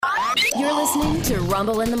You're listening to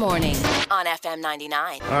Rumble in the Morning on FM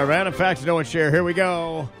 99. All right, random facts no one share. Here we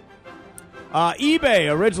go. eBay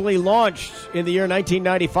originally launched in the year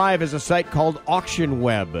 1995 as a site called Auction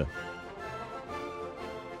Web.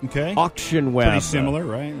 Okay. Auction Web. Pretty similar,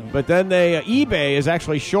 right? But then eBay is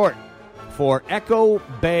actually short for Echo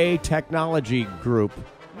Bay Technology Group.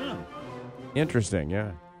 Yeah. Interesting,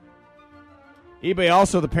 yeah. eBay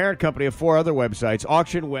also the parent company of 4 other websites: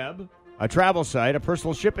 Auction Web, a travel site, a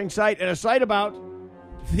personal shipping site, and a site about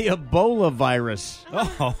the Ebola virus.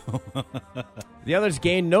 Oh. The others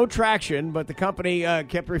gained no traction, but the company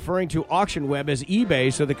kept referring to Auction Web as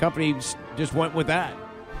eBay, so the company just went with that.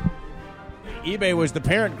 eBay was the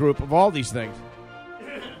parent group of all these things.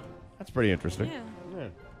 That's pretty interesting. Yeah.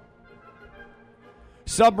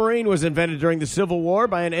 Submarine was invented during the Civil War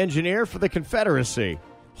by an engineer for the Confederacy,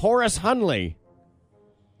 Horace Hunley.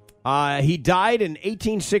 He died in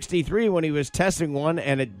 1863 when he was testing one,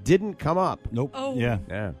 and it didn't come up. Nope. Oh. Yeah.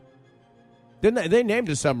 Yeah. Didn't they named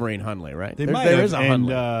a submarine Hunley, right? They There- might there have. is a And,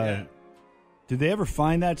 Hunley. did they ever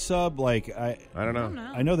find that sub? Like, I don't know.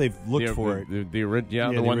 I know they've looked for it. The the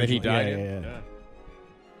one that he original- died yeah, in. yeah.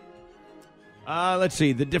 Let's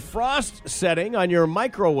see. The defrost setting on your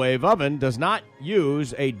microwave oven does not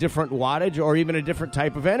use a different wattage or even a different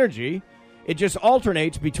type of energy. It just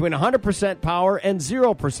alternates between 100% power and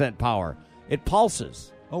 0% power. It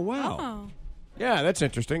pulses. Oh, wow. Oh. Yeah, that's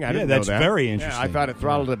interesting. I Yeah, didn't know that's that. very Yeah, I interesting. thought it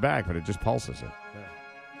throttled it back, but it just pulses it.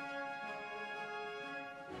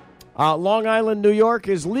 Long Island, New York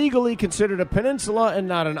is legally considered a peninsula and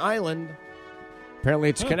not an island. Apparently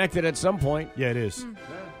it's connected at some point. Yeah, it is.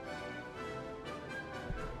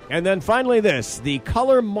 And then finally this, the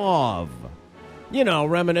color mauve. You know,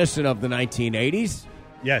 reminiscent of the 1980s.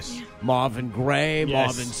 Yes. Mauve and gray, Yes.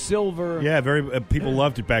 mauve and silver. Yeah, very. People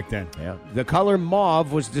loved it back then. Yeah. The color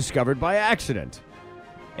mauve was discovered by accident.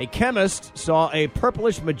 A chemist saw a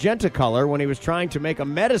purplish magenta color when he was trying to make a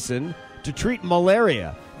medicine to treat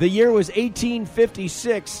malaria. The year was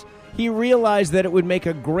 1856. He realized that it would make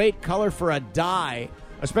a great color for a dye,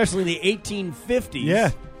 especially in the 1850s.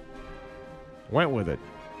 Yeah. Went with it.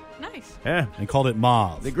 Nice. Yeah. And called it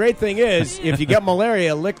mauve. The great thing is, if you get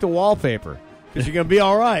malaria, lick the wallpaper. Because you're going to be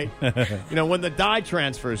all right, when the dye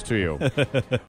transfers to you.